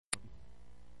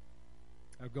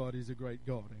Our God is a great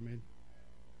God. Amen.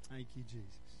 Thank you, Jesus.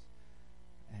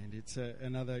 And it's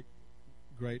another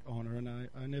great honor. And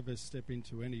I never step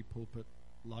into any pulpit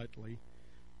lightly.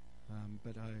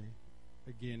 But I,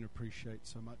 again, appreciate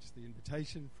so much the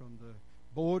invitation from the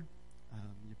board,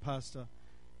 your pastor,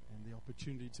 and the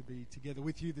opportunity to be together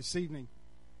with you this evening.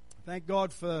 Thank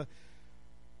God for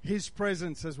His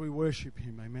presence as we worship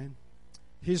Him. Amen.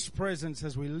 His presence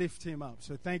as we lift Him up.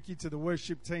 So thank you to the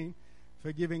worship team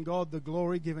for giving God the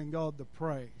glory, giving God the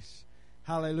praise.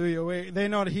 Hallelujah. They're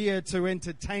not here to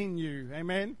entertain you.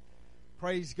 Amen.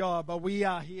 Praise God. But we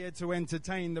are here to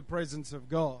entertain the presence of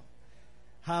God.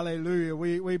 Hallelujah.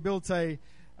 We built a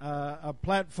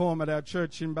platform at our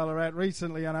church in Ballarat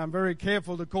recently, and I'm very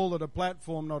careful to call it a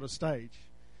platform, not a stage.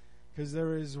 Because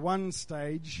there is one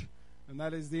stage, and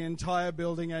that is the entire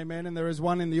building, amen, and there is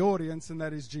one in the audience, and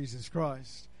that is Jesus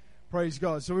Christ. Praise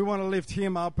God. So we want to lift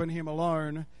Him up and Him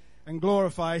alone, and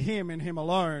glorify Him and Him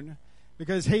alone,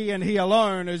 because He and He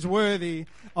alone is worthy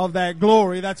of that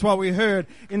glory. That's what we heard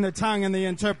in the tongue and the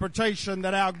interpretation,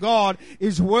 that our God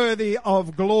is worthy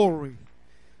of glory.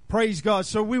 Praise God.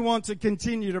 So we want to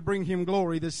continue to bring Him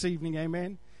glory this evening,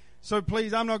 amen. So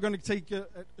please, I'm not going to take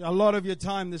a lot of your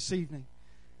time this evening,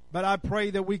 but I pray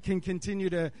that we can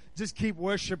continue to just keep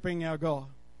worshiping our God.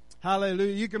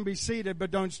 Hallelujah. You can be seated,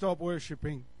 but don't stop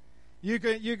worshiping. You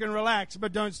can relax,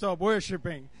 but don't stop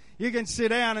worshiping. You can sit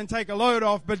down and take a load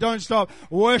off, but don't stop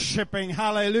worshiping.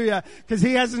 Hallelujah. Because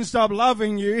He hasn't stopped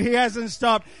loving you. He hasn't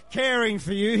stopped caring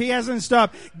for you. He hasn't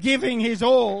stopped giving His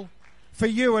all for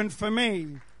you and for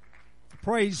me.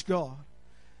 Praise God.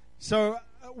 So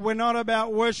we're not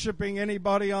about worshiping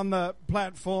anybody on the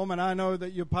platform, and I know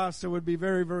that your pastor would be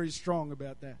very, very strong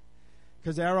about that.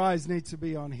 Because our eyes need to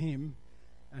be on Him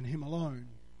and Him alone.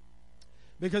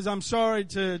 Because I'm sorry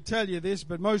to tell you this,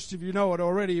 but most of you know it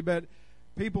already, but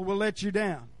people will let you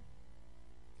down.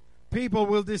 People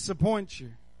will disappoint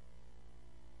you.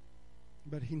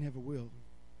 But He never will.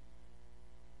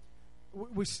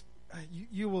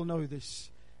 You will know this,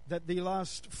 that the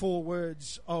last 4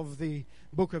 words of the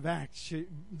book of Acts,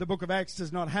 the book of Acts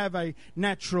does not have a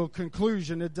natural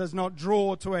conclusion. It does not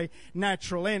draw to a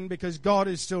natural end, because God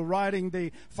is still writing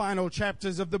the final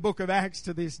chapters of the book of Acts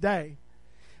to this day.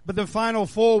 But the final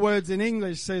 4 words in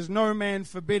English says, no man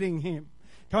forbidding Him.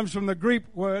 Comes from the Greek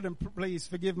word, and please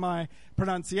forgive my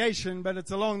pronunciation, but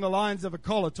it's along the lines of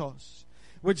akolatos,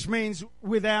 which means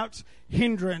without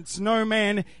hindrance. No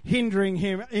man hindering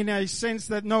Him, in a sense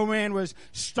that no man was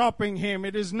stopping Him.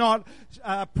 It is not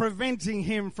preventing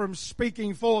Him from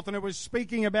speaking forth. And it was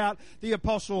speaking about the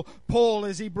Apostle Paul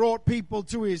as he brought people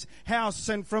to his house,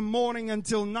 and from morning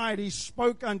until night he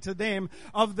spoke unto them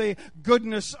of the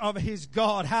goodness of his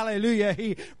God. Hallelujah.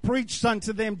 He preached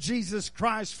unto them Jesus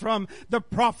Christ from the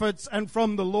prophets and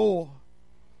from the law.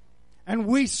 And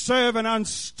we serve an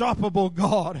unstoppable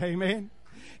God. Amen.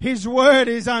 His word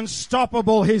is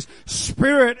unstoppable. His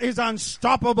spirit is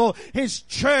unstoppable. His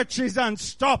church is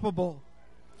unstoppable.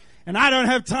 And I don't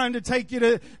have time to take you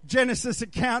to Genesis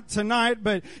account tonight,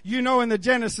 but you know in the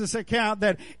Genesis account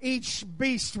that each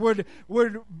beast would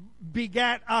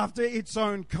begat after its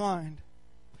own kind.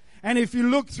 And if you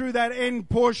look through that end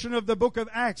portion of the book of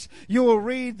Acts, you will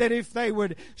read that if they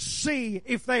would see,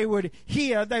 if they would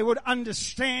hear, they would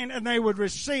understand, and they would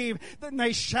receive, then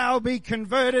they shall be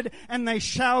converted and they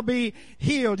shall be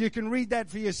healed. You can read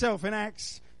that for yourself in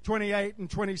Acts 28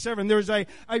 and 27. There is a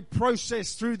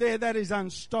process through there that is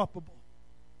unstoppable.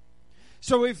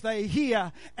 So if they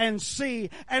hear and see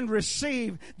and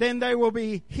receive, then they will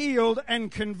be healed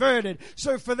and converted.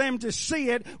 So for them to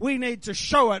see it, we need to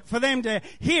show it. For them to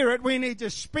hear it, we need to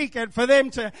speak it. For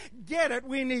them to get it,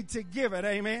 we need to give it.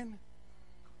 Amen.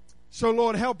 So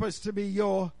Lord, help us to be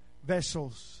your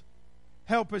vessels.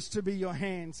 Help us to be your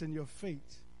hands and your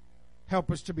feet.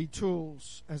 Help us to be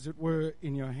tools, as it were,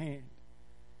 in your hand.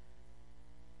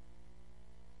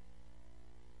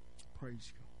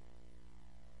 Praise God.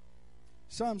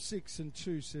 Psalm 6 and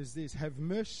 2 says this, have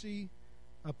mercy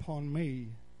upon me,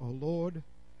 O Lord,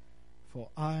 for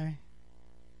I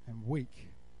am weak.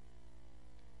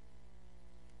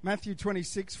 Matthew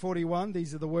 26:41,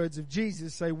 these are the words of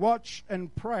Jesus, say, watch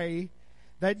and pray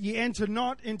that ye enter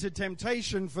not into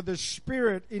temptation, for the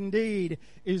spirit indeed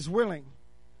is willing,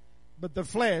 but the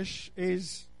flesh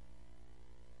is...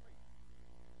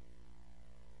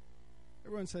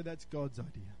 Everyone say that's God's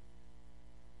idea.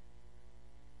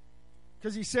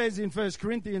 Because He says in 1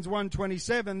 Corinthians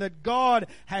 1:27 that God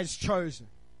has chosen.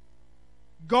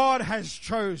 God has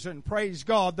chosen, praise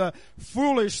God, the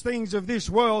foolish things of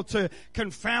this world to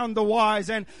confound the wise.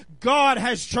 And God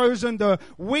has chosen the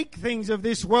weak things of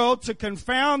this world to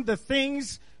confound the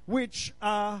things which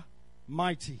are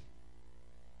mighty.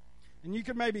 And you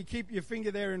can maybe keep your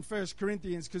finger there in 1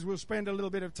 Corinthians, because we'll spend a little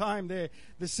bit of time there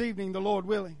this evening, the Lord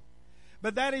willing.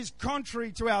 But that is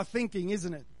contrary to our thinking,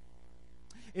 isn't it?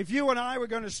 If you and I were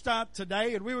going to start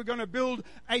today and we were going to build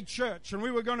a church and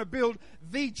we were going to build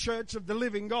the church of the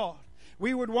living God,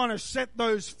 we would want to set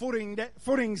those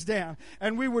footings down,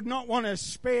 and we would not want to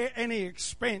spare any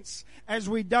expense as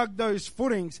we dug those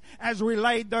footings, as we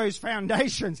laid those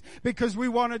foundations, because we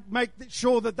want to make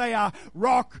sure that they are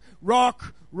rock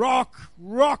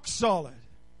solid.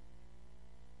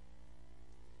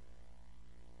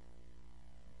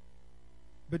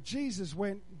 But Jesus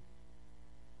went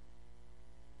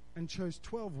and chose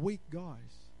 12 weak guys.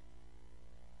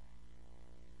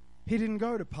 He didn't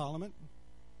go to Parliament.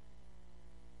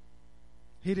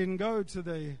 He didn't go to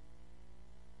the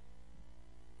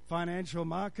financial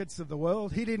markets of the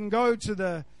world. He didn't go to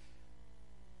the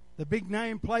big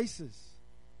name places.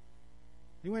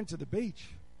 He went to the beach.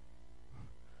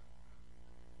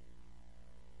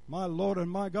 My Lord and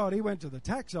my God, he went to the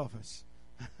tax office.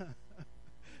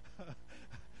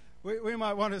 We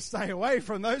might want to stay away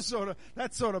from that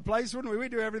sort of place, wouldn't we? We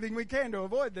do everything we can to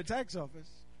avoid the tax office.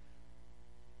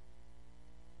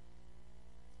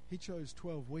 He chose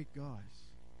 12 weak guys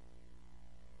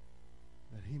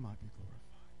that he might be glorified.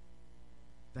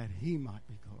 That he might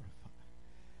be glorified.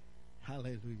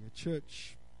 Hallelujah.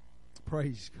 Church,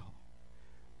 praise God.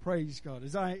 Praise God.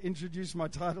 As I introduce my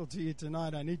title to you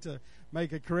tonight, I need to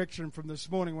make a correction from this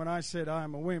morning when I said I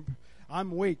am a wimp.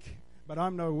 I'm weak, but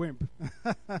I'm no wimp.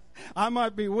 I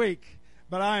might be weak,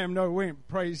 but I am no wimp.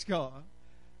 Praise God.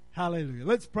 Hallelujah.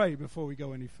 Let's pray before we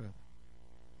go any further.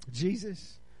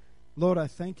 Jesus, Lord, I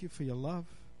thank you for your love.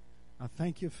 I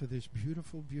thank you for this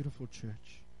beautiful, beautiful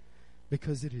church,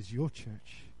 because it is your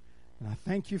church. And I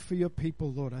thank you for your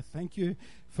people, Lord. I thank you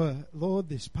for, Lord,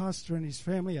 this pastor and his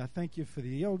family. I thank you for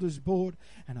the elders board.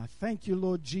 And I thank you,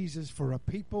 Lord Jesus, for a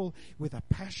people with a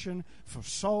passion for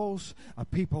souls, a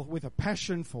people with a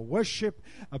passion for worship,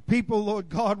 a people, Lord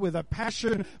God, with a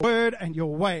passion for your word and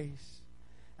your ways.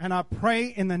 And I pray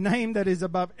in the name that is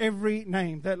above every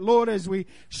name, that, Lord, as we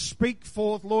speak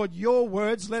forth, Lord, your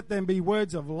words, let them be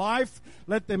words of life,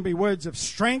 let them be words of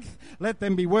strength, let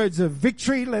them be words of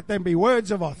victory, let them be words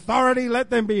of authority,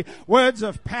 let them be words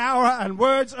of power and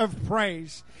words of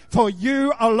praise. For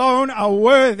you alone are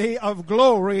worthy of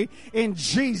glory, in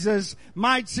Jesus'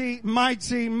 mighty,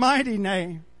 mighty, mighty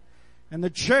name. And the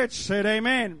church said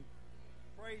amen.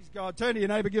 Praise God. Turn to your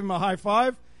neighbor, give him a high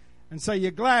five, and say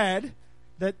you're glad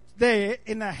that they're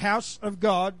in the house of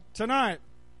God tonight.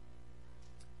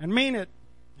 And mean it.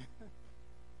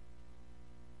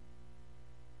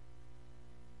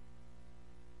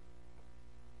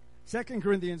 2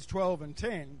 Corinthians 12 and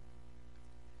 10,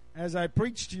 as I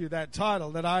preach to you that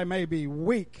title, that I may be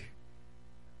weak,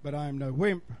 but I am no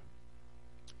wimp.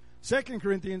 2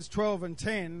 Corinthians 12 and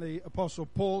 10, the Apostle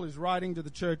Paul is writing to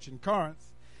the church in Corinth,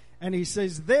 and he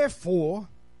says, therefore,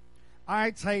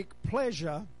 I take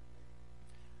pleasure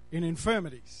in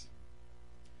infirmities.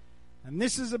 And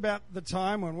this is about the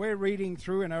time when we're reading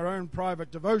through in our own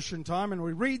private devotion time, and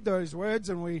we read those words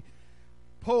and we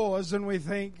pause and we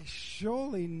think,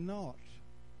 surely not,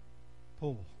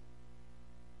 Paul.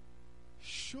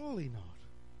 Surely not.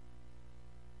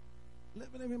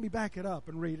 Let me back it up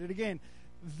and read it again.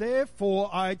 Therefore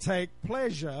I take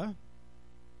pleasure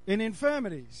in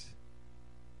infirmities.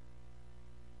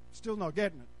 Still not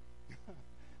getting it.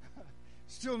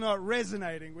 Still not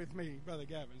resonating with me, Brother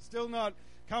Gavin. Still not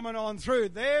coming on through.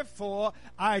 Therefore,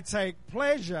 I take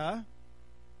pleasure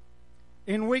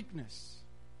in weakness.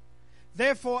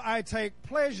 Therefore, I take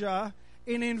pleasure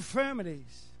in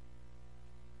infirmities.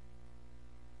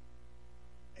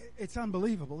 It's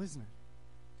unbelievable, isn't it?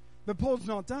 But Paul's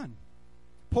not done.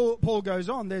 Paul goes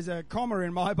on. There's a comma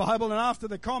in my Bible, and after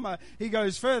the comma, he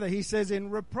goes further. He says, in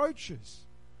reproaches.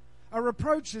 A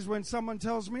reproach is when someone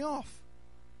tells me off.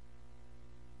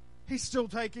 He's still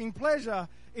taking pleasure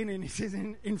in his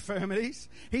infirmities.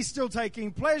 He's still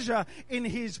taking pleasure in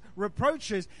his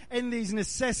reproaches, in these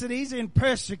necessities, in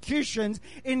persecutions,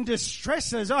 in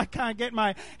distresses. I can't get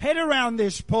my head around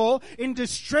this, Paul. In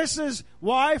distresses.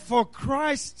 Why? For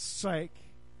Christ's sake.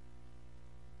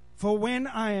 For when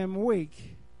I am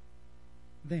weak,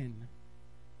 then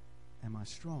am I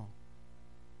strong.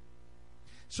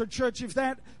 So, church, if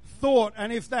that thought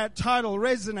and if that title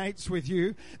resonates with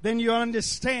you, then you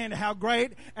understand how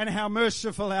great and how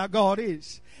merciful our God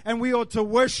is. And we ought to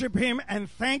worship him and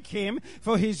thank him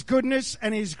for his goodness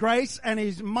and his grace and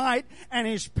his might and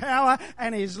his power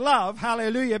and his love.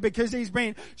 Hallelujah, because he's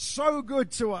been so good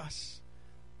to us.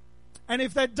 And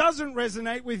if that doesn't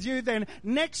resonate with you, then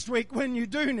next week when you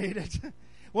do need it,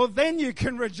 well, then you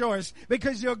can rejoice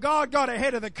because your God got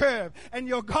ahead of the curve and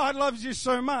your God loves you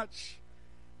so much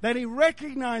that He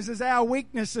recognizes our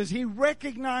weaknesses. He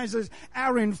recognizes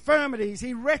our infirmities.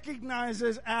 He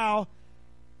recognizes our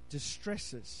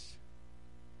distresses.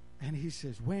 And He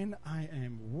says, when I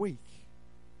am weak,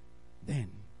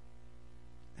 then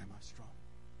am I strong.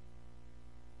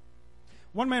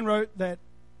 One man wrote that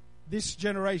this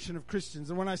generation of Christians,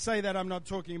 and when I say that, I'm not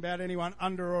talking about anyone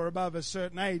under or above a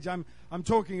certain age. I'm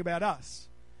talking about us.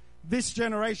 This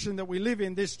generation that we live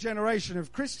in, this generation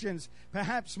of Christians,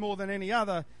 perhaps more than any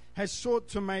other, has sought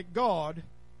to make God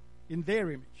in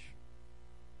their image.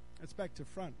 That's back to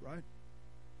front, right?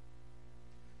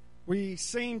 We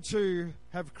seem to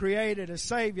have created a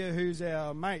Savior who's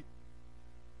our mate,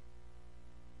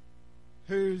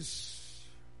 whose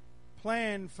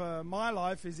plan for my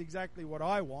life is exactly what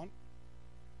I want,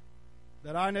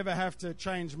 that I never have to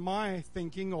change my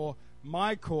thinking or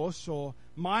my course or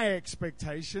my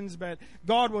expectations, but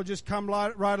God will just come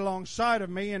right alongside of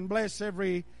me and bless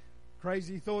every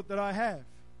crazy thought that I have.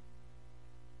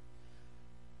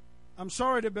 I'm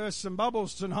sorry to burst some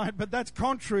bubbles tonight, but that's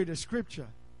contrary to Scripture.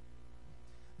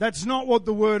 That's not what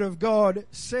the Word of God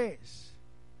says.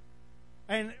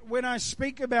 And when I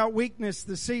speak about weakness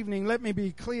this evening, let me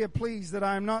be clear, please, that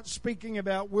I am not speaking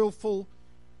about willful,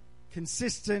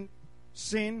 consistent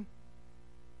sin.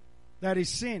 That is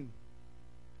sin.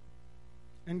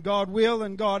 And God will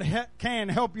and God can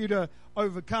help you to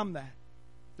overcome that.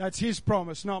 That's His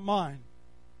promise, not mine.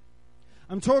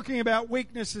 I'm talking about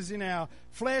weaknesses in our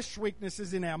flesh,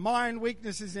 weaknesses in our mind,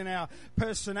 weaknesses in our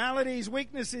personalities,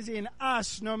 weaknesses in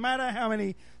us, no matter how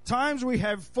many times we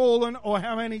have fallen or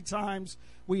how many times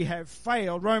we have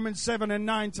failed. Romans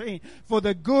 7:19, for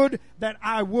the good that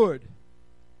I would,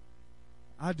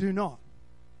 I do not.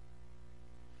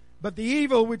 But the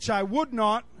evil which I would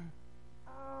not,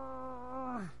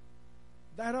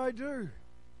 that I do.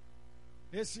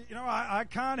 Yes, I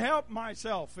can't help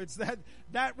myself. It's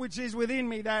that which is within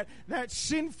me, that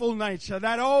sinful nature,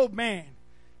 that old man.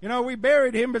 We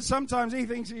buried him, but sometimes he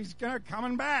thinks he's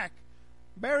coming back.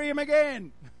 Bury him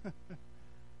again.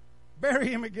 Bury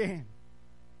him again.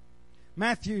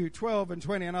 Matthew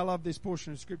 12:20, and I love this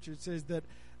portion of Scripture. It says that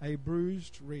a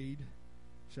bruised reed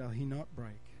shall He not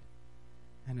break,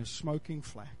 and a smoking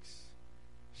flax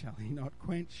shall He not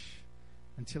quench,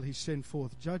 until He send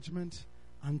forth judgment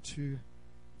unto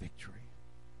victory.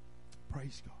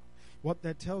 Praise God. What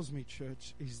that tells me,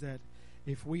 church, is that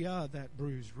if we are that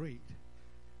bruised reed,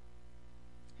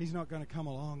 He's not going to come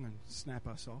along and snap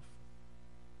us off.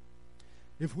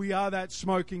 If we are that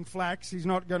smoking flax, He's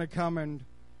not going to come and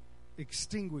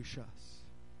extinguish us.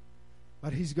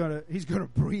 But He's going to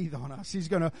breathe on us. He's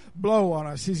going to blow on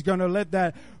us. He's going to let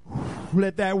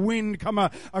that wind come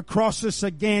across us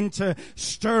again to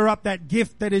stir up that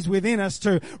gift that is within us,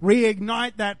 to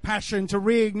reignite that passion, to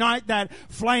reignite that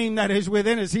flame that is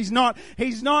within us. He's not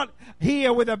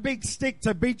here with a big stick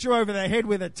to beat you over the head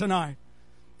with it tonight.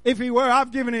 If He were,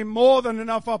 I've given Him more than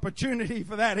enough opportunity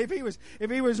for that. If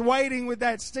He was waiting with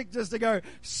that stick just to go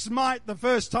smite the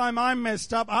first time I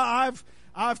messed up,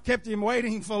 I've kept Him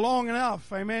waiting for long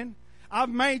enough. Amen. I've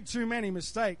made too many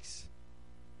mistakes.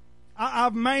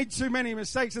 I've made too many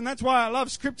mistakes, and that's why I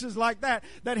love scriptures like that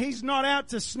He's not out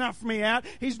to snuff me out.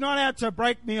 He's not out to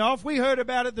break me off. We heard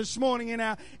about it this morning in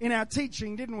our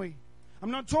teaching, didn't we? I'm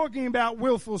not talking about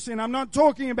willful sin. I'm not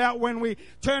talking about when we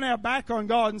turn our back on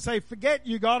God and say, forget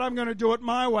you, God, I'm going to do it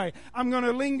my way. I'm going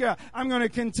to linger. I'm going to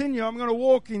continue. I'm going to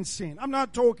walk in sin. I'm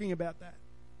not talking about that.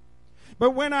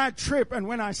 But when I trip and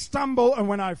when I stumble and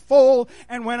when I fall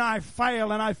and when I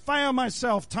fail, and I fail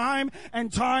myself time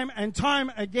and time and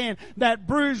time again, that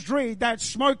bruised reed, that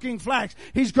smoking flax,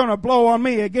 He's going to blow on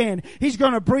me again. He's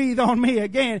going to breathe on me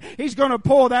again. He's going to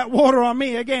pour that water on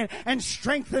me again and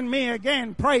strengthen me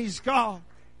again. Praise God.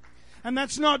 And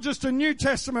that's not just a New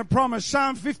Testament promise.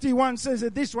 Psalm 51 says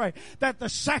it this way, that the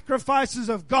sacrifices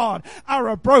of God are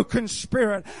a broken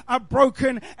spirit, a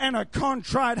broken and a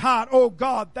contrite heart. Oh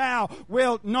God, Thou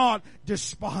wilt not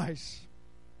despise.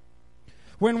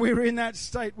 When we're in that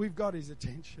state, we've got His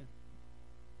attention.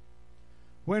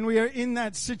 When we are in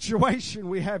that situation,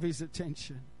 we have His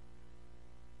attention.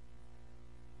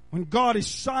 When God is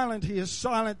silent, He is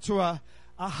silent to a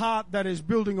heart that is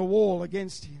building a wall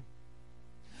against Him.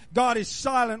 God is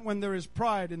silent when there is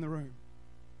pride in the room.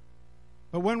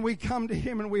 But when we come to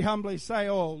Him and we humbly say,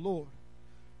 oh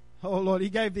Lord, He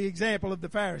gave the example of the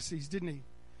Pharisees, didn't He?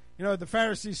 The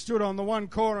Pharisees stood on the one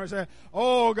corner and said,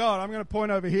 oh God, I'm going to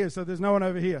point over here so there's no one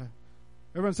over here.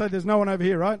 Everyone say there's no one over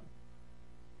here, right?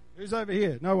 Who's over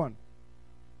here? No one.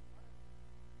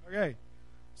 Okay.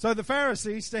 So the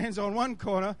Pharisee stands on one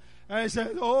corner and he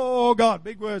says, oh God,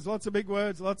 big words, lots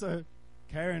of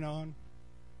carrying on.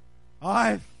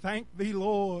 I thank thee,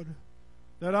 Lord,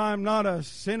 that I'm not a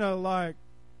sinner like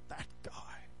that guy.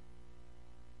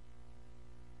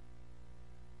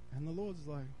 And the Lord's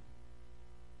like,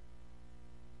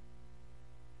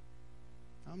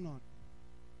 I'm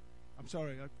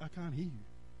sorry, I can't hear you.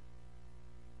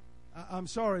 I'm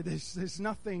sorry, there's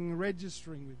nothing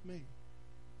registering with me.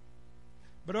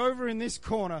 But over in this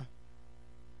corner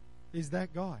is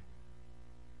that guy.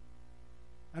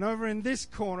 And over in this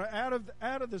corner, out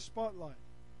of the spotlight,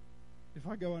 if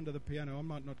I go under the piano, I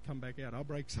might not come back out. I'll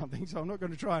break something, so I'm not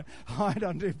going to try and hide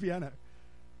under the piano.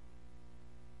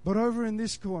 But over in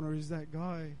this corner is that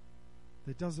guy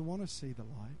that doesn't want to see the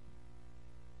light,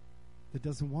 that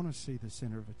doesn't want to see the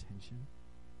center of attention,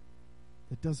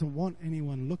 that doesn't want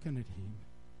anyone looking at him.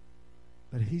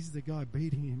 But he's the guy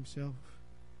beating himself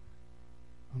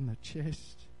on the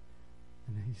chest,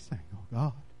 and he's saying, oh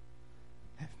God,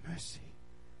 have mercy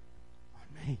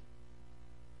on me.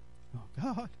 Oh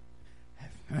God,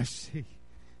 have mercy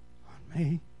on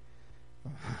me,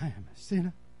 for I am a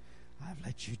sinner. I have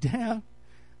let you down.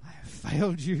 I have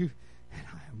failed you, and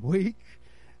I am weak.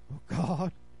 Oh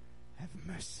God, have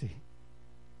mercy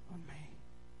on me.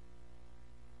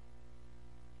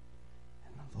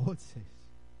 And the Lord says,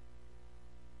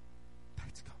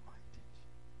 that's got my attention.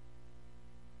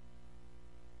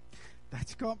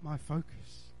 That's got my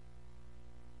focus.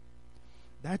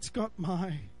 That's got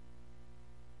my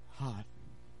heart.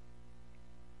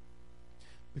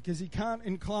 Because he can't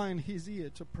incline his ear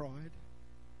to pride,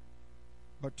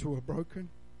 but to a broken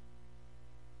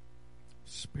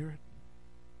spirit,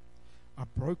 a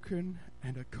broken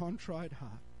and a contrite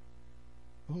heart.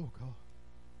 Oh God.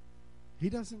 He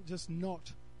doesn't just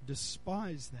not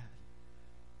despise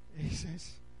that. He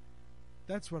says,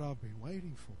 that's what I've been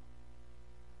waiting for.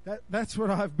 That's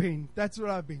what I've been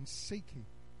seeking.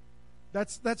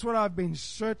 That's what I've been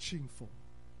searching for.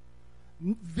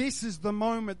 This is the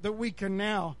moment that we can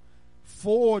now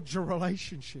forge a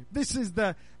relationship. This is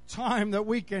the time that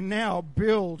we can now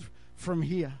build from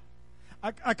here.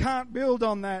 I can't build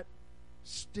on that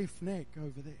stiff neck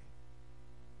over there.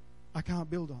 I can't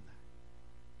build on that.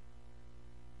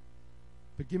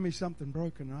 But give me something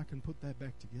broken and I can put that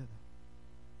back together.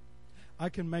 I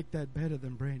can make that better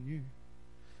than brand new.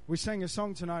 We sang a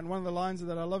song tonight, and one of the lines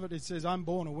that I love it says, I'm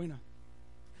born a winner.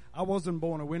 I wasn't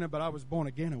born a winner, but I was born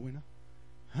again a winner.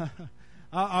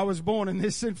 I was born in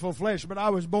this sinful flesh, but I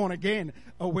was born again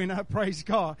a winner. Praise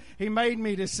God. He made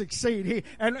me to succeed.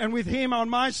 And with Him on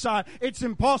my side, it's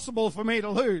impossible for me to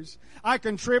lose. I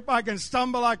can trip, I can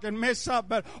stumble, I can mess up,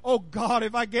 but oh God,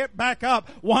 if I get back up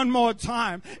one more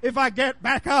time, if I get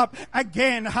back up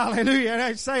again, hallelujah, and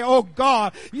I say, oh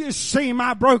God, you see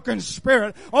my broken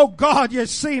spirit. Oh God, you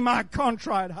see my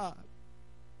contrite heart.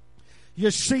 You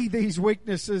see these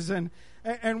weaknesses, and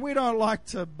we don't like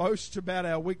to boast about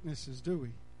our weaknesses, do we?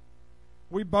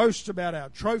 We boast about our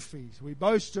trophies. We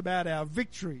boast about our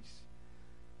victories.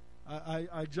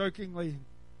 I jokingly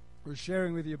was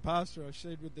sharing with you, Pastor, I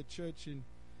shared with the church in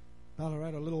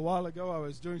Ballarat a little while ago. I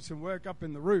was doing some work up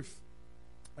in the roof.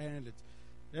 And it's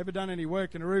never done any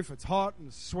work in a roof. It's hot and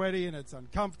it's sweaty and it's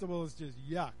uncomfortable. It's just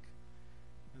yuck.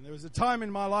 And there was a time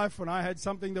in my life when I had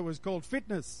something that was called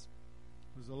fitness.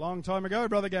 It was a long time ago,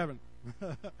 Brother Gavin.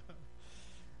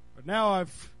 But now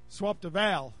I've swapped a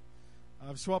vowel.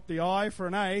 I've swapped the I for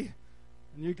an A,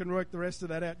 and you can work the rest of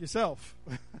that out yourself.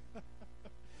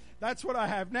 That's what I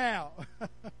have now.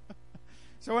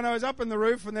 So when I was up in the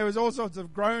roof and there was all sorts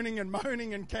of groaning and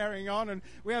moaning and carrying on, and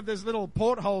we have this little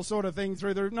porthole sort of thing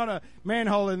through the roof, not a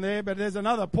manhole in there, but there's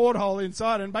another porthole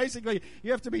inside, and basically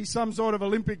you have to be some sort of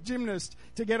Olympic gymnast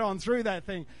to get on through that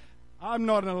thing. I'm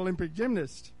not an Olympic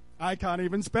gymnast. I can't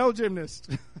even spell gymnast.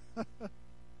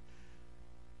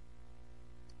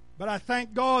 But I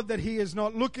thank God that He is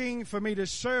not looking for me to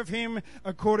serve Him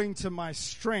according to my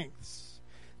strengths.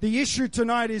 The issue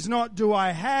tonight is not do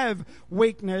I have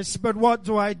weakness, but what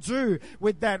do I do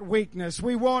with that weakness?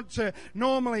 We want to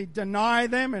normally deny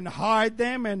them and hide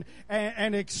them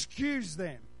and excuse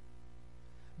them.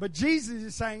 But Jesus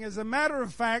is saying, as a matter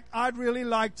of fact, I'd really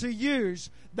like to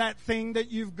use that thing that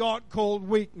you've got called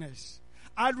weakness.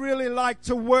 I'd really like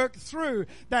to work through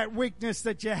that weakness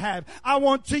that you have. I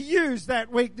want to use that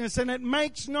weakness, and it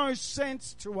makes no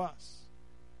sense to us.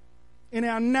 In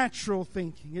our natural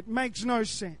thinking, it makes no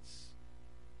sense.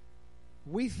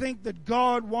 We think that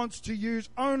God wants to use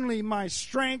only my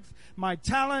strength, my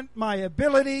talent, my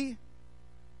ability.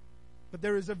 But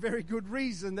there is a very good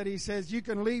reason that He says, you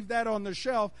can leave that on the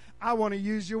shelf. I want to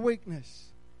use your weakness.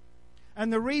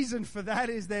 And the reason for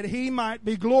that is that He might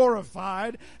be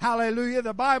glorified. Hallelujah.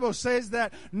 The Bible says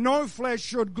that no flesh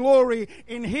should glory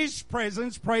in His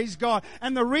presence. Praise God.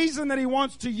 And the reason that He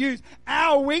wants to use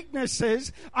our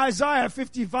weaknesses, Isaiah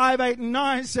 55, 8 and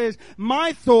 9 says,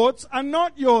 my thoughts are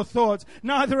not your thoughts,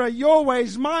 neither are your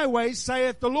ways my ways,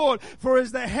 saith the Lord. For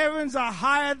as the heavens are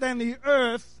higher than the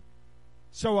earth,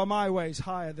 so are my ways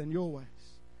higher than your ways,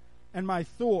 and my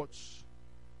thoughts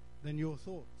than your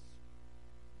thoughts.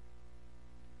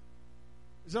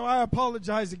 So I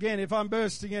apologize again if I'm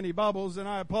bursting any bubbles, and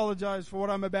I apologize for what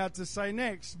I'm about to say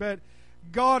next, but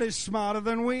God is smarter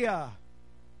than we are.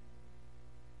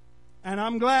 And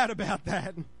I'm glad about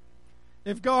that.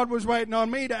 If God was waiting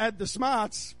on me to add the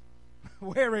smarts,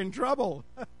 we're in trouble.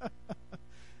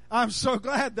 I'm so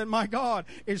glad that my God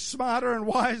is smarter and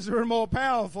wiser and more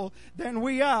powerful than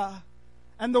we are.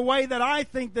 And the way that I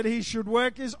think that He should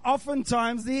work is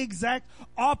oftentimes the exact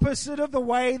opposite of the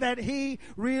way that He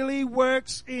really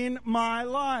works in my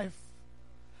life.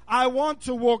 I want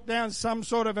to walk down some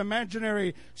sort of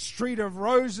imaginary street of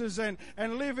roses and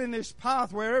live in this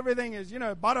path where everything is,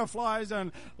 butterflies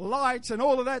and lights and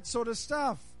all of that sort of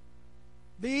stuff.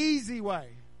 The easy way.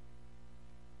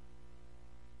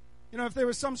 If there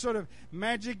was some sort of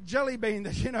magic jelly bean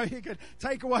that, you could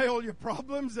take away all your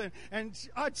problems, and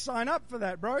I'd sign up for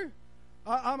that, bro.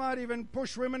 I might even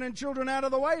push women and children out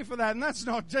of the way for that, and that's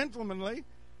not gentlemanly.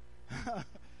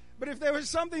 But if there was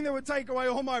something that would take away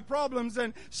all my problems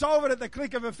and solve it at the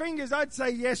click of a fingers, I'd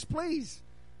say, yes, please.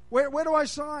 Where do I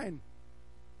sign?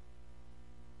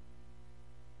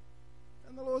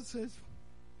 And the Lord says,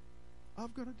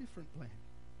 I've got a different plan.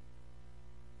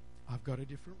 I've got a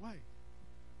different way.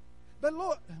 But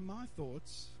Lord, my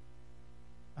thoughts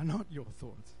are not your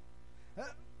thoughts.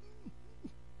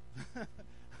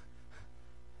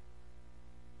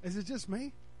 Is it just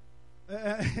me?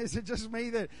 Is it just me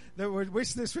that would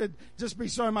wish this would just be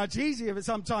so much easier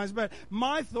sometimes? But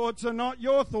my thoughts are not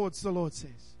your thoughts, the Lord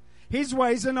says. His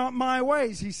ways are not my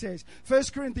ways, He says. 1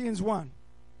 Corinthians 1.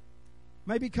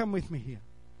 Maybe come with me here.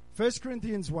 1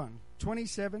 Corinthians 1,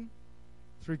 27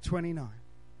 through 29.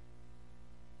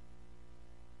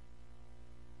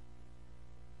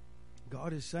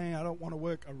 God is saying, I don't want to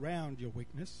work around your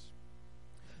weakness.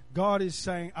 God is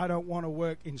saying, I don't want to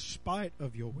work in spite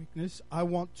of your weakness. I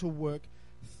want to work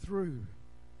through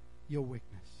your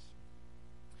weakness.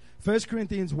 1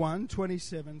 Corinthians 1,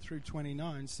 27 through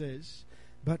 29 says,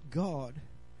 but God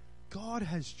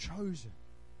has chosen.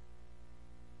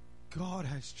 God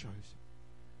has chosen.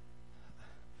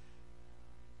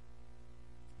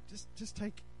 Just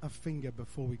take a finger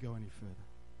before we go any further.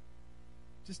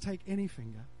 Just take any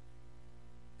finger.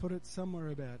 Put it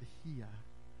somewhere about here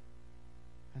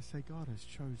and say, God has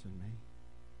chosen me.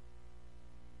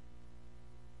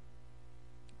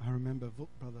 I remember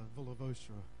Brother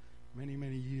Volovosa many,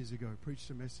 many years ago preached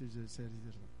a message that said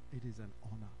it is an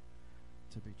honor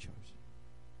to be chosen.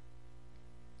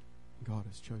 God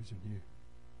has chosen you.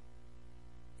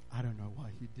 I don't know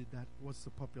why He did that. What's the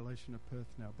population of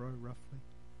Perth now, bro, roughly?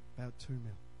 About 2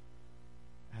 mil.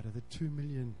 Out of the 2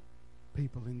 million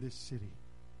people in this city,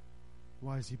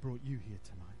 why has He brought you here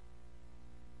tonight?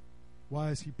 Why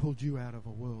has He pulled you out of a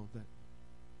world that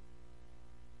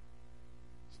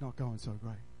is not going so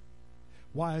great?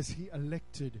 Why has He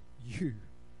elected you?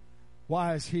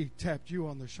 Why has He tapped you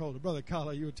on the shoulder? Brother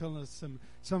Carla, you were telling us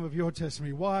some of your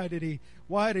testimony. Why did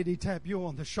He tap you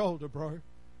on the shoulder, bro?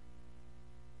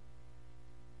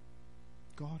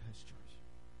 God has chosen.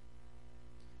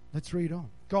 Let's read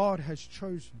on. God has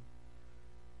chosen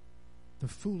the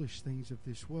foolish things of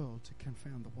this world to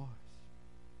confound the wise.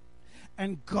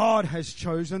 And God has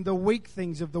chosen the weak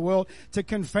things of the world to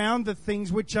confound the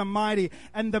things which are mighty,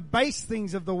 and the base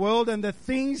things of the world, and the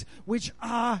things which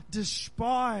are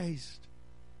despised.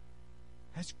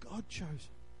 Has God chosen?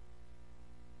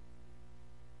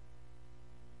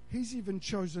 He's even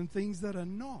chosen things that are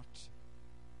not,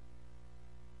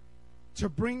 to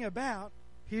bring about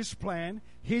His plan,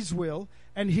 His will,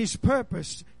 and His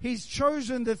purpose. He's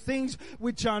chosen the things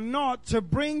which are not to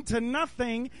bring to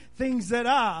nothing things that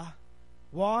are.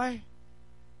 Why?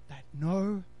 That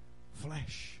no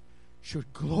flesh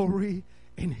should glory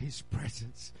in His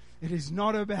presence. It is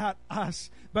not about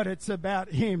us, but it's about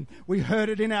Him. We heard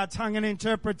it in our tongue and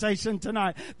interpretation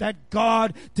tonight, that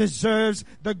God deserves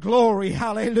the glory.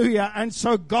 Hallelujah. And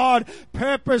so God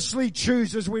purposely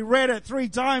chooses. We read it 3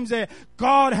 times there.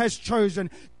 God has chosen.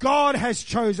 God has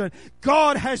chosen.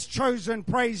 God has chosen,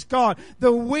 praise God,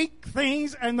 the weak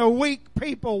things and the weak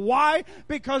people. Why?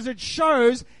 Because it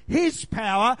shows His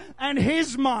power and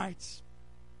His might.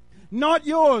 Not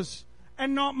yours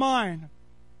and not mine.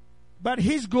 but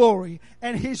His glory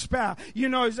and His power. You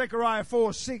know, Zechariah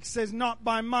 4:6 says, not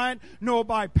by might nor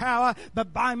by power,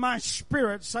 but by my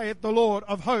Spirit, saith the Lord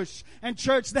of hosts. And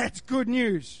church, that's good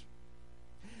news.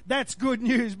 That's good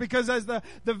news, because as the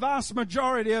vast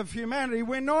majority of humanity,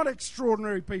 we're not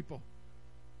extraordinary people.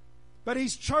 But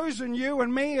He's chosen you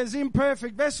and me as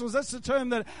imperfect vessels. That's the term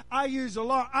that I use a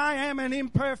lot. I am an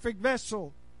imperfect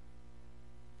vessel.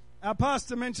 Our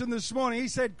pastor mentioned this morning, he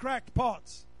said cracked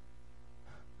pots.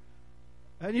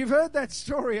 And you've heard that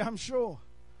story, I'm sure.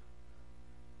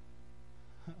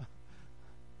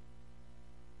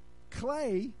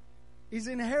 Clay is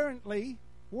inherently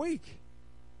weak.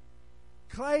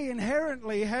 Clay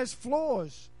inherently has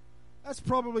flaws. That's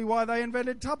probably why they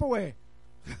invented Tupperware.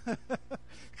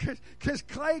 Because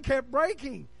clay kept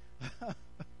breaking.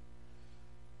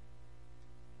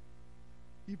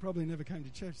 You probably never came to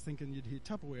church thinking you'd hear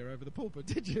Tupperware over the pulpit,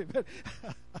 did you?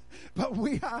 But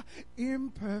we are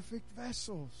imperfect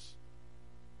vessels.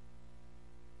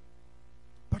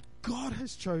 But God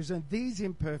has chosen these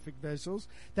imperfect vessels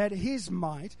that His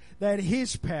might, that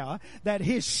His power, that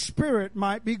His Spirit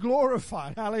might be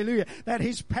glorified. Hallelujah. That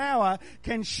His power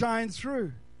can shine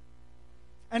through.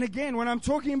 And again, when I'm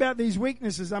talking about these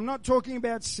weaknesses, I'm not talking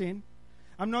about sin.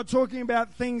 I'm not talking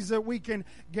about things that we can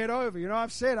get over. You know,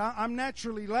 I've said I'm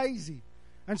naturally lazy.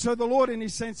 And so the Lord, in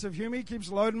His sense of humor, He keeps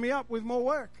loading me up with more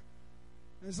work.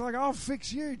 It's like, I'll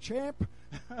fix you, champ.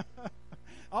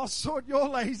 I'll sort your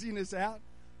laziness out.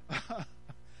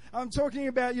 I'm talking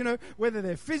about, you know, whether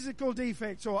they're physical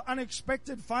defects or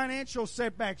unexpected financial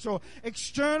setbacks or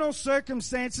external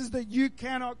circumstances that you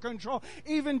cannot control,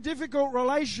 even difficult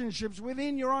relationships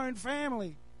within your own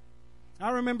family.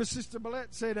 I remember Sister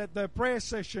Billette said at the prayer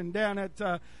session down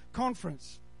at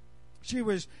conference, she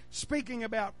was speaking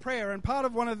about prayer, and part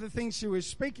of one of the things she was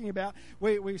speaking about,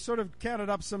 we sort of counted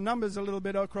up some numbers a little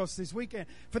bit across this weekend.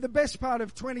 For the best part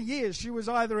of 20 years, she was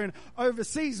either in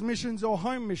overseas missions or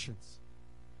home missions.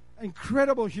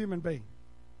 Incredible human being.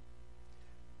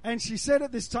 And she said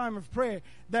at this time of prayer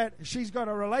that she's got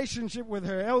a relationship with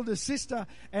her elder sister,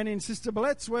 and in Sister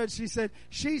Billette's words, she said,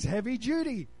 she's heavy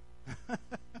duty.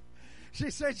 She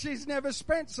said she's never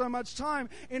spent so much time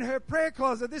in her prayer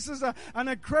closet. This is an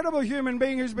incredible human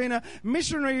being who's been a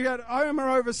missionary at home or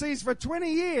overseas for 20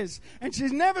 years. And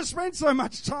she's never spent so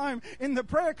much time in the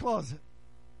prayer closet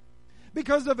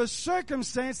because of a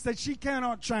circumstance that she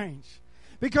cannot change.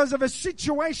 Because of a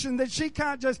situation that she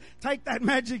can't just take that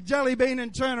magic jelly bean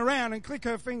and turn around and click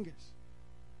her fingers.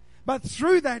 But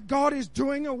through that, God is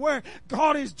doing a work.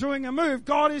 God is doing a move.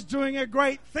 God is doing a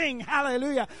great thing.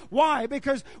 Hallelujah. Why?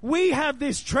 Because we have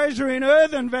this treasure in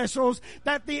earthen vessels,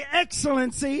 that the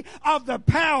excellency of the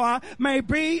power may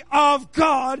be of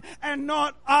God and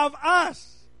not of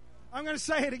us. I'm going to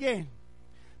say it again.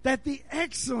 That the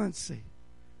excellency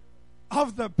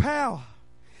of the power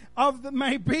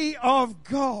may be of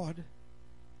God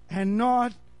and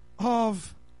not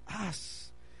of us.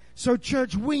 So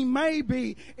church, we may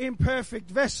be imperfect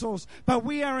vessels, but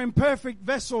we are imperfect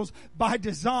vessels by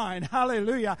design.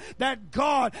 Hallelujah. That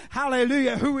God,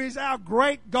 hallelujah, who is our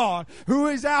great God, who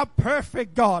is our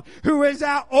perfect God, who is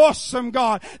our awesome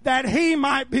God, that He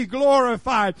might be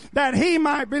glorified, that He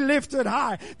might be lifted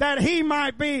high, that He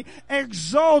might be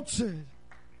exalted.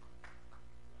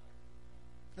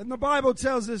 And the Bible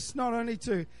tells us not only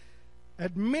to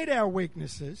admit our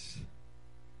weaknesses,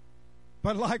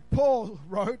 but like Paul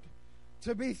wrote,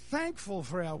 to be thankful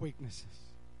for our weaknesses.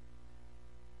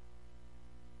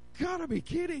 Gotta be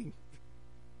kidding.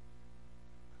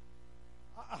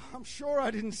 I'm sure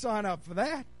I didn't sign up for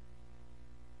that.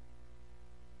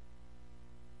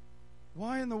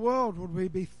 Why in the world would we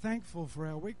be thankful for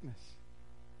our weakness?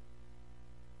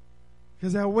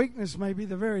 Because our weakness may be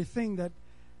the very thing that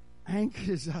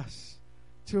anchors us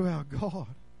to our God,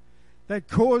 that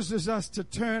causes us to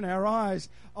turn our eyes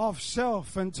off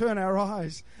self and turn our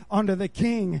eyes onto the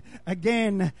King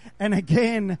again and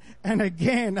again and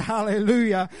again.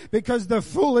 Hallelujah. Because the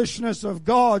foolishness of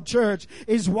God, church,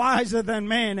 is wiser than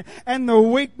men, and the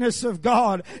weakness of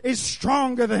God is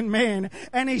stronger than men.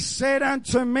 And He said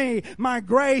unto me, my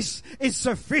grace is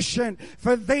sufficient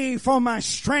for thee, for my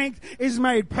strength is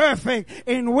made perfect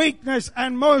in weakness.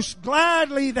 And most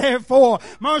gladly therefore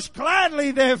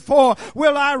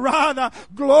will I rather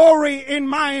glory in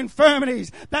my infirmities,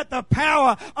 that the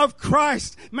power of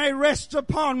Christ may rest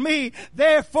upon me.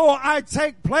 Therefore I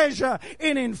take pleasure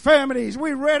in infirmities.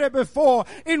 We read it before.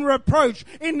 In reproach,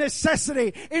 in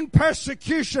necessity, in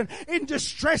persecution, in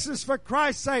distresses for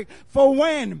Christ's sake. For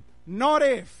when, not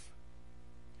if,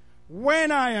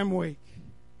 when I am weak,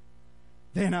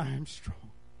 then I am strong.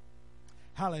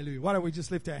 Hallelujah. Why don't we just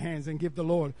lift our hands and give the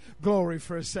Lord glory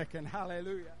for a second?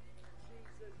 Hallelujah.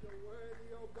 Jesus, you're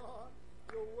worthy, oh God.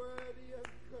 You're worthy of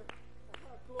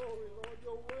our glory, Lord.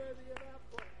 You're worthy of our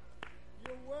praise.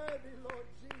 You're worthy, Lord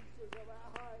Jesus, of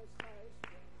our highest praise.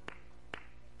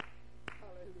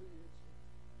 Hallelujah.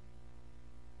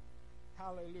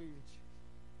 Hallelujah.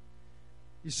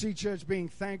 You see, church, being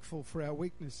thankful for our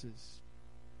weaknesses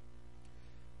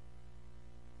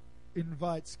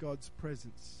invites God's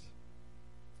presence,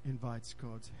 invites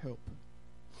God's help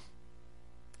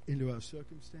into our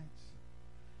circumstance.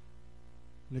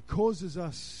 And it causes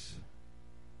us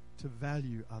to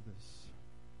value others,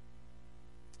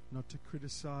 not to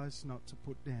criticize, not to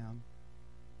put down,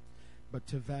 but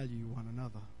to value one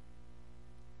another.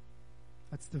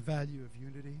 That's the value of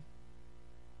unity.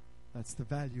 That's the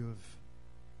value of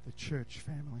the church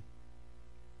family.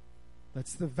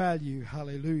 That's the value,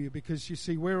 hallelujah, because you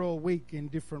see, we're all weak in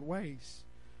different ways,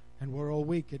 and we're all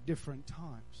weak at different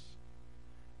times.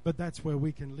 But that's where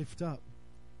we can lift up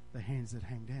the hands that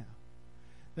hang down.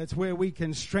 That's where we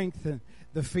can strengthen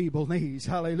the feeble knees,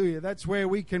 hallelujah. That's where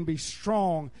we can be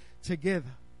strong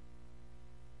together.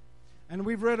 And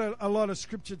we've read a lot of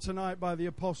scripture tonight by the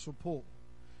Apostle Paul.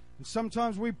 And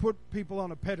sometimes we put people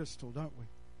on a pedestal, don't we?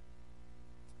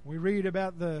 We read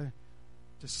about the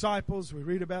disciples, we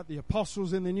read about the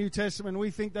apostles in the New Testament, we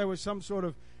think they were some sort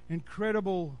of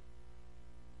incredible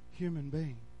human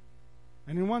being.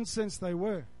 And in one sense they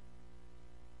were.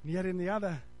 And yet in the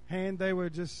other hand they were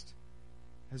just,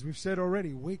 as we've said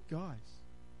already, weak guys.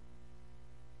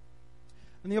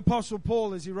 And the Apostle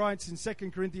Paul, as he writes in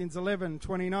 2 Corinthians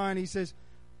 11:29, he says,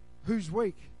 "Who's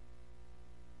weak?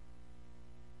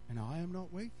 And I am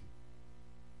not weak."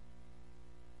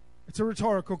 It's a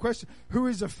rhetorical question. Who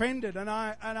is offended and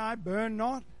I burn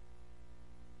not?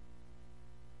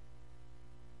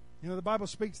 You know, the Bible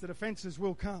speaks that offenses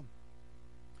will come.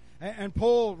 And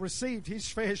Paul received his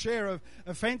fair share of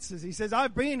offenses. He says,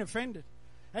 I've been offended.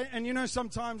 And you know,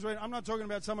 sometimes when, I'm not talking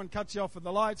about someone cuts you off at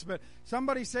the lights, but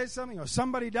somebody says something or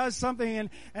somebody does something,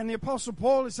 and the Apostle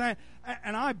Paul is saying,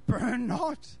 and I burn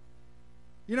not.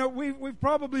 You know, we've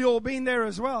probably all been there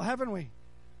as well, haven't we?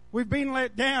 We've been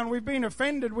let down. We've been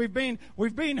offended. We've been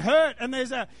hurt, and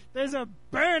there's a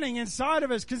burning inside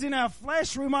of us, because in our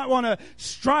flesh we might want to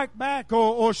strike back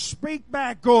or speak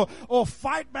back or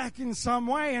fight back in some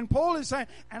way. And Paul is saying,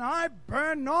 and I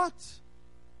burn not.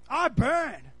 I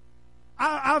burn.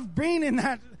 I've been in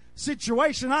that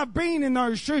situation. I've been in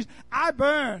those shoes. I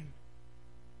burn.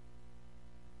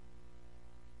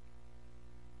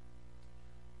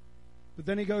 But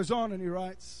then he goes on and he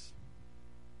writes,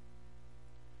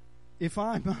 if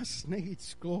I must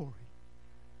needs glory,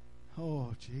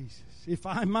 oh Jesus, if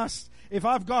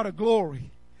I've got a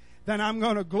glory, then I'm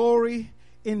going to glory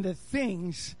in the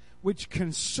things which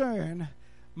concern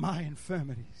my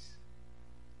infirmities.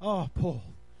 Oh, Paul,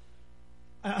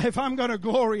 if I'm going to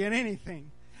glory in anything,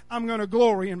 I'm going to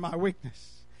glory in my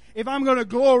weakness. If I'm going to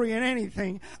glory in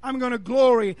anything, I'm going to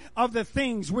glory of the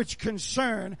things which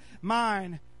concern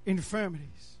mine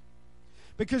infirmities.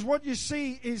 Because what you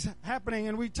see is happening,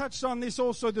 and we touched on this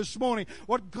also this morning,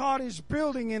 what God is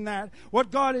building in that,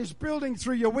 what God is building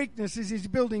through your weakness is He's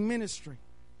building ministry.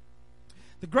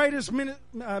 The greatest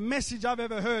message I've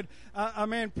ever heard a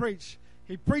man preach.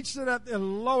 He preached it at the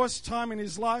lowest time in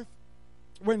his life,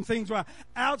 when things were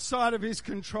outside of his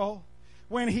control,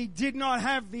 when he did not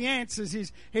have the answers.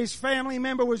 His family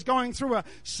member was going through a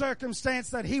circumstance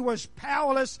that he was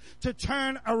powerless to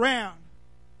turn around.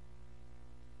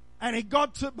 And he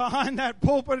got behind that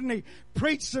pulpit and he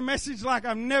preached a message like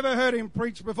I've never heard him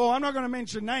preach before. I'm not going to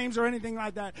mention names or anything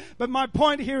like that. But my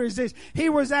point here is this. He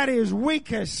was at his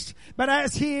weakest. But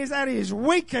as he is at his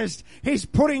weakest, he's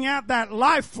putting out that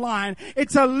lifeline.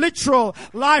 It's a literal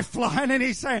lifeline. And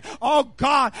he's saying, oh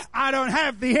God, I don't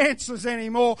have the answers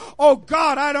anymore. Oh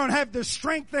God, I don't have the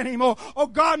strength anymore. Oh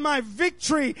God, my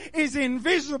victory is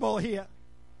invisible here.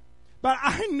 But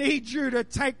I need you to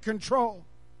take control.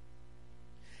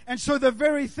 And so the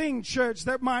very thing, church,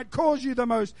 that might cause you the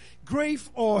most grief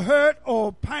or hurt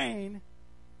or pain,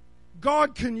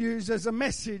 God can use as a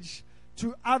message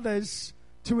to others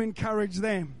to encourage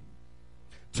them,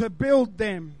 to build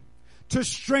them, to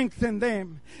strengthen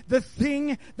them. The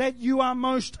thing that you are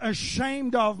most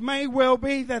ashamed of may well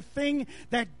be the thing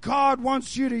that God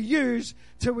wants you to use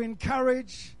to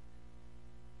encourage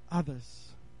others.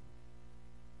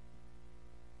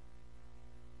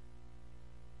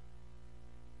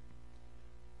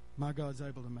 My God's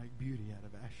able to make beauty out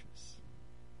of ashes.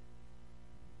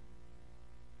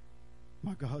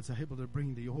 My God's able to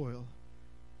bring the oil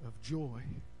of joy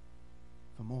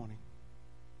for mourning.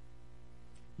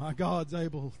 My God's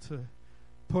able to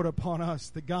put upon us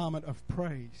the garment of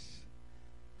praise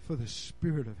for the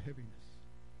spirit of heaviness.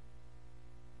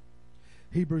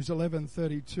 Hebrews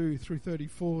 11:32 through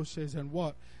 34 says, and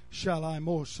what shall I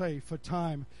more say, for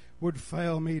time would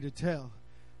fail me to tell.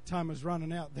 Time was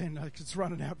running out then, like it's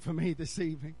running out for me this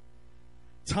evening.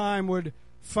 Time would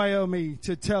fail me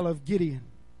to tell of Gideon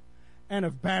and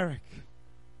of Barak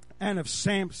and of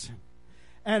Samson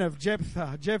and of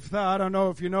Jephthah. Jephthah, I don't know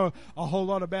if you know a whole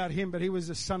lot about him, but he was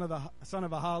the son of a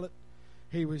harlot.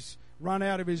 He was run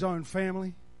out of his own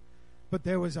family, but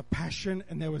there was a passion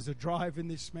and there was a drive in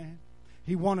this man.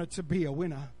 He wanted to be a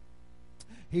winner.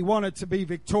 He wanted to be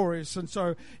victorious. And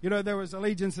so, there was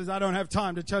allegiances. I don't have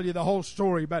time to tell you the whole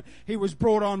story, but he was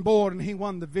brought on board and he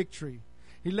won the victory.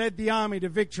 He led the army to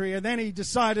victory, and then he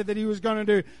decided that he was going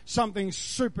to do something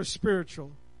super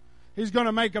spiritual. He's going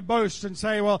to make a boast and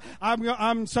say, well,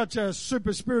 I'm such a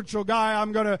super spiritual guy.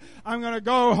 I'm going to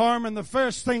go home, and the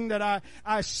first thing that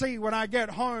I see when I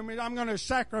get home is I'm going to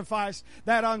sacrifice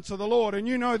that unto the Lord. And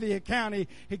you know the account.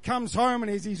 He comes home, and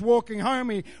as he's walking home,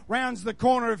 he rounds the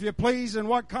corner, if you please, and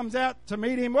what comes out to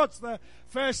meet him? What's the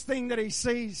first thing that he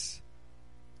sees?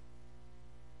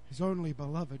 His only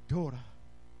beloved daughter.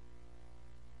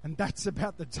 And that's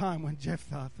about the time when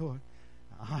Jephthah thought,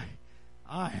 I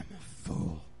am a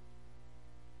fool.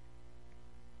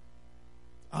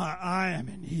 I am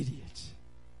an idiot.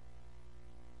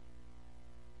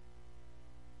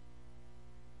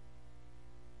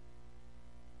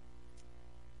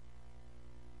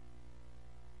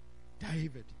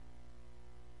 David,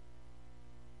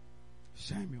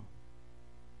 Samuel,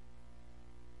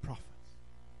 prophets.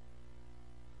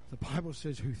 The Bible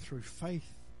says who through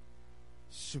faith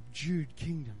subdued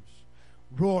kingdoms,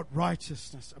 wrought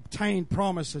righteousness, obtained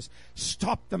promises,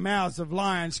 stopped the mouths of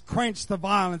lions, quenched the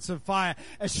violence of fire,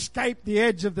 escaped the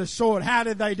edge of the sword. How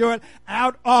did they do it?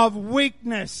 Out of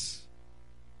weakness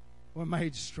were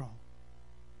made strong.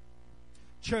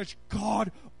 Church,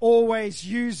 God always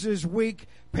uses weak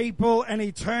people, and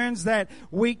He turns that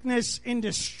weakness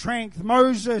into strength.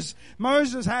 Moses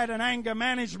had an anger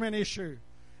management issue.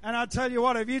 And I tell you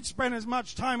what, if you'd spent as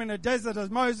much time in the desert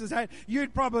as Moses had,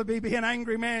 you'd probably be an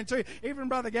angry man too. Even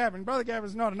Brother Gavin. Brother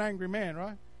Gavin's not an angry man,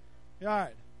 right?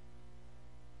 Right.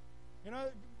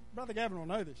 Brother Gavin will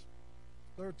know this.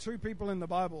 There are two people in the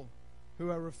Bible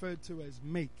who are referred to as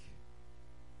meek.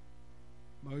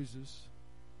 Moses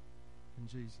and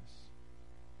Jesus.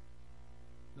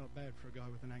 Not bad for a guy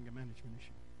with an anger management issue.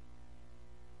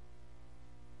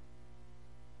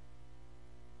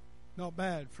 Not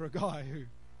bad for a guy who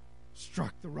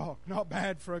struck the rock. Not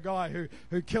bad for a guy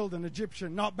who killed an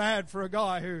Egyptian. Not bad for a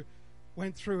guy who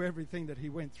went through everything that he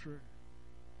went through.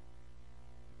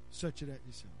 Search it out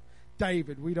yourself.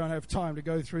 David, we don't have time to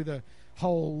go through the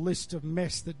whole list of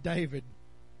mess that David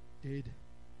did.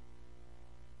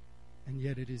 And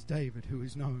yet it is David who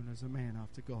is known as a man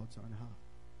after God's own heart.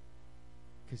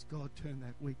 Because God turned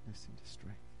that weakness into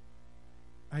strength.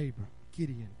 Abram,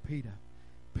 Gideon, Peter.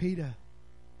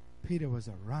 Peter was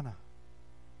a runner.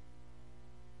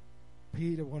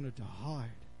 Peter wanted to hide.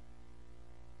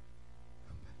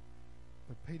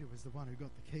 But Peter was the one who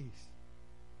got the keys.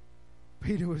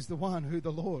 Peter was the one who the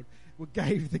Lord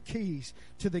gave the keys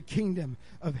to the kingdom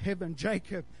of heaven.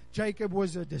 Jacob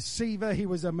was a deceiver. He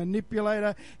was a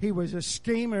manipulator. He was a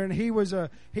schemer, and he was a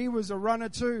runner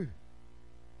too.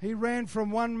 He ran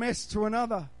from one mess to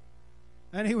another.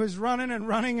 And he was running and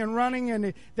running and running,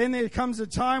 and then there comes a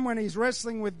time when he's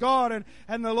wrestling with God,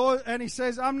 and the Lord, and he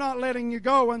says, I'm not letting you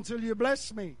go until you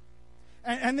bless me.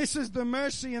 And this is the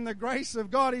mercy and the grace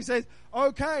of God. He says,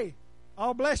 okay,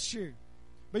 I'll bless you.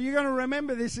 But you're going to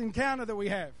remember this encounter that we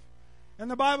have. And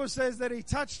the Bible says that he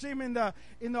touched him in the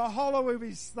hollow of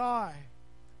his thigh.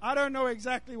 I don't know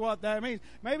exactly what that means.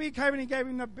 Maybe he came and he gave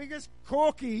him the biggest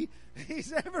corky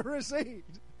he's ever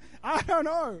received. I don't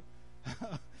know.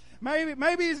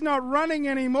 Maybe he's not running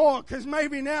anymore, because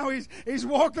maybe now he's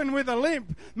walking with a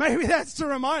limp. Maybe that's to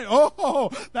remind,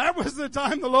 that was the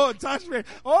time the Lord touched me.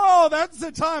 Oh, that's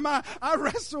the time I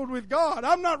wrestled with God.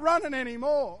 I'm not running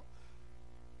anymore.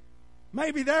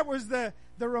 Maybe that was the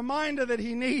reminder that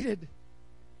he needed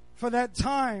for that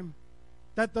time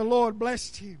that the Lord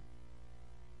blessed him.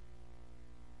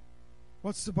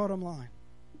 What's the bottom line?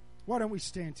 Why don't we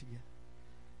stand together?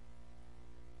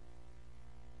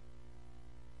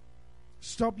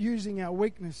 Stop using our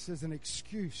weakness as an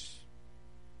excuse.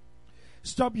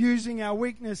 Stop using our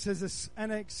weakness as an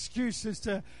excuse as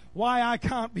to why I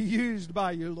can't be used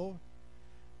by you, Lord.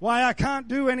 Why I can't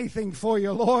do anything for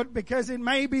you, Lord, because it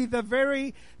may be the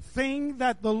very thing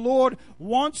that the Lord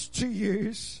wants to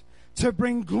use to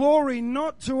bring glory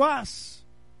not to us,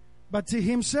 but to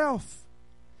Himself.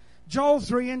 Joel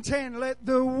 3:10, let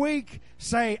the weak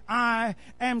say, I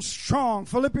am strong.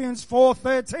 Philippians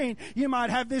 4:13, you might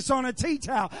have this on a tea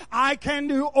towel. I can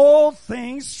do all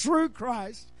things through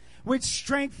Christ, which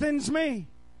strengthens me.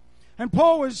 And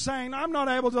Paul was saying, I'm not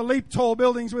able to leap tall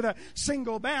buildings with a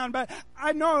single bound, but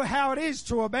I know how it is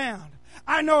to abound.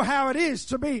 I know how it is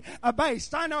to be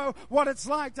abased. I know what it's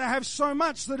like to have so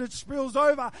much that it spills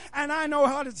over. And I know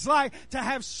what it's like to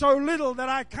have so little that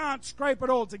I can't scrape it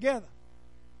all together.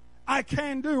 I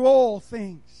can do all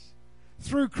things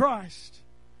through Christ,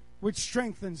 which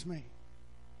strengthens me.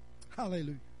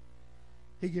 Hallelujah.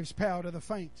 He gives power to the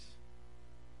faint.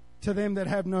 To them that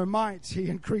have no might, He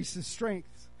increases strength.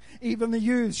 Even the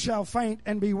youths shall faint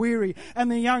and be weary, and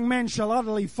the young men shall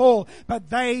utterly fall. But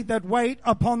they that wait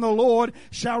upon the Lord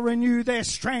shall renew their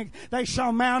strength. They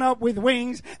shall mount up with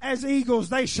wings as eagles.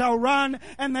 They shall run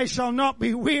and they shall not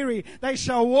be weary. They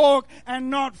shall walk and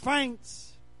not faint.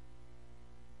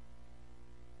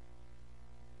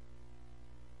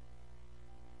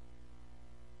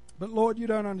 But Lord, you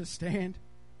don't understand.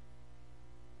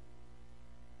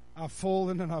 I've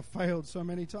fallen and I've failed so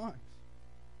many times.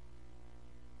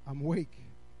 I'm weak.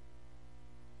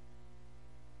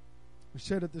 We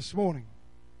said it this morning.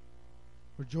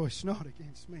 Rejoice not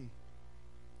against me,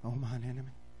 O mine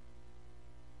enemy.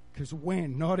 Because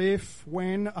when, not if,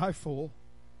 when I fall,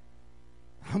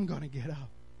 I'm going to get up.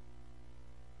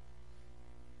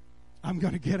 I'm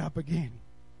going to get up again.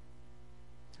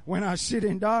 When I sit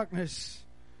in darkness,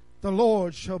 the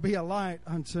Lord shall be a light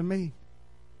unto me.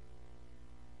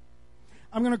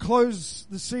 I'm going to close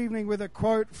this evening with a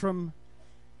quote from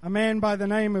a man by the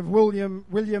name of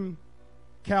William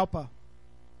Cowper.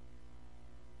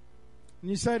 And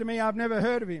you say to me, I've never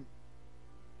heard of him.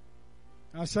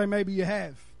 I say, maybe you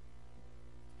have.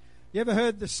 You ever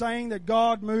heard the saying that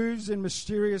God moves in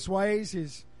mysterious ways,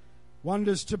 His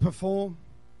wonders to perform?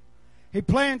 He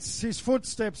plants His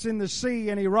footsteps in the sea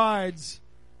and He rides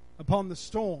upon the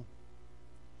storm.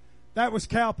 That was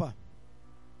Cowper.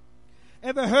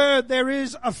 Ever heard there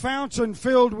is a fountain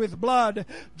filled with blood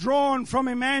drawn from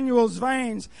Emmanuel's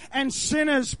veins, and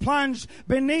sinners plunged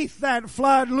beneath that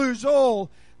flood lose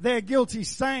all their guilty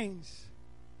stains?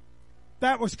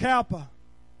 That was Cowper.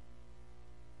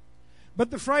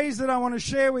 But the phrase that I want to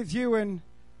share with you, and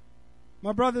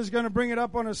my brother's going to bring it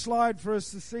up on a slide for us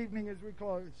this evening as we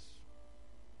close.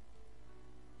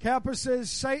 Cowper says,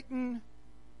 Satan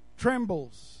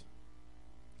trembles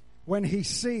when he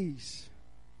sees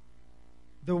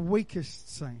the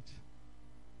weakest saint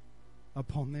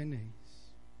upon their knees.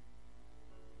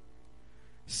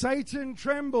 Satan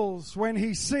trembles when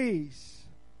he sees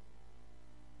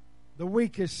the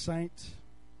weakest saint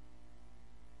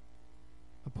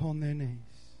upon their knees.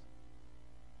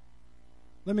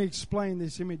 Let me explain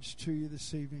this image to you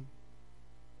this evening.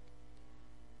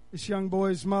 This young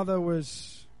boy's mother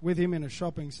was with him in a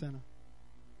shopping center.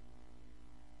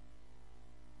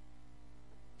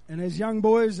 And as young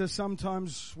boys are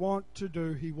sometimes wont to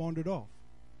do, he wandered off.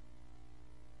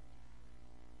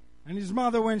 And his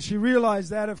mother, when she realized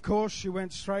that, of course, she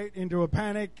went straight into a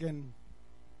panic and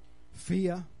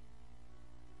fear.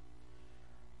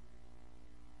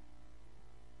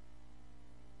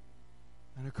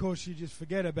 And of course, you just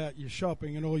forget about your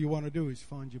shopping and all you want to do is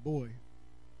find your boy.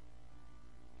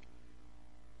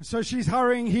 And so she's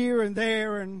hurrying here and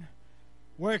there and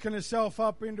working herself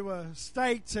up into a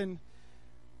state, and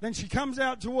then she comes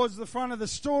out towards the front of the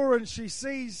store and she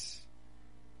sees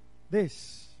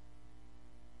this.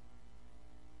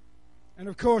 And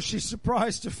of course she's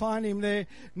surprised to find him there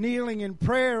kneeling in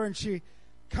prayer, and she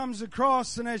comes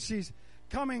across, and as she's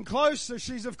coming closer,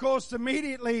 she's of course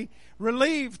immediately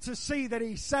relieved to see that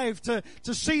he's safe, to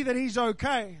see that he's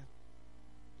okay.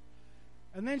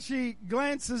 And then she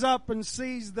glances up and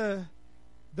sees the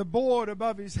board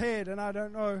above his head, and I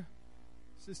don't know,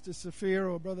 Sister Sophia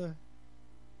or Brother,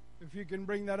 if you can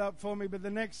bring that up for me, but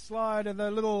the next slide of the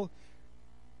little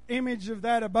image of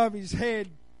that above his head,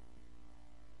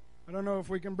 I don't know if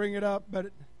we can bring it up, but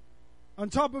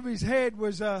on top of his head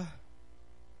was a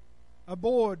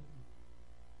board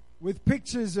with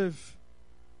pictures of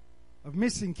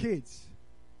missing kids.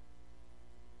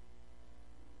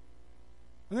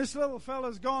 And this little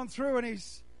fella's gone through and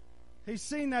he's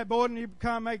seen that board, and he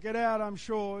can't make it out, I'm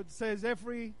sure. It says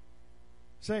every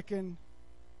second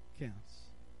counts.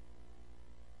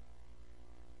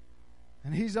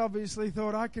 And he's obviously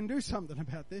thought, I can do something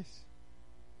about this.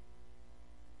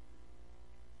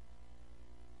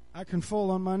 I can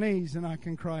fall on my knees and I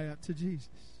can cry out to Jesus.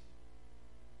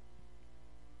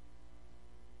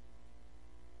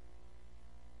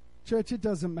 Church, it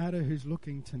doesn't matter who's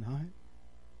looking tonight.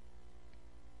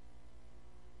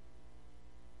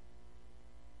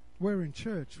 We're in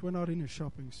church. We're not in a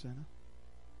shopping center.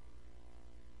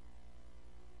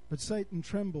 But Satan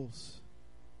trembles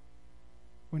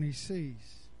when he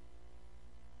sees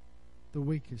the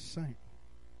weakest saint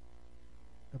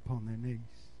upon their knees.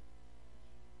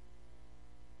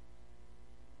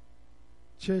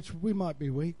 Church, we might be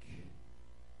weak,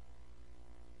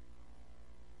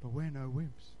 but we're no wimps.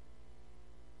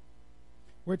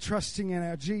 We're trusting in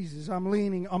our Jesus. I'm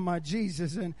leaning on my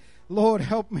Jesus, and Lord,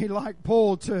 help me like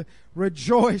Paul to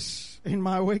rejoice in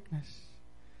my weakness,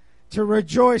 to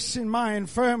rejoice in my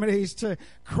infirmities, to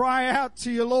cry out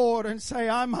to you, Lord, and say,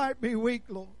 I might be weak,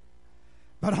 Lord,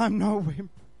 but I'm no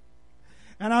wimp.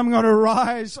 And I'm going to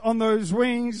rise on those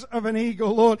wings of an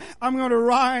eagle, Lord. I'm going to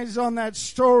rise on that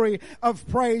story of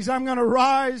praise. I'm going to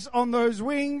rise on those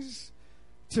wings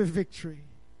to victory,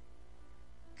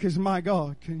 because my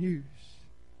God can use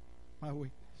my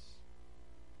weakness.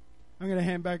 I'm going to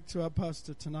hand back to our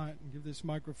pastor tonight and give this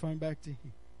microphone back to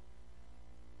him.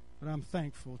 But I'm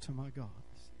thankful to my God.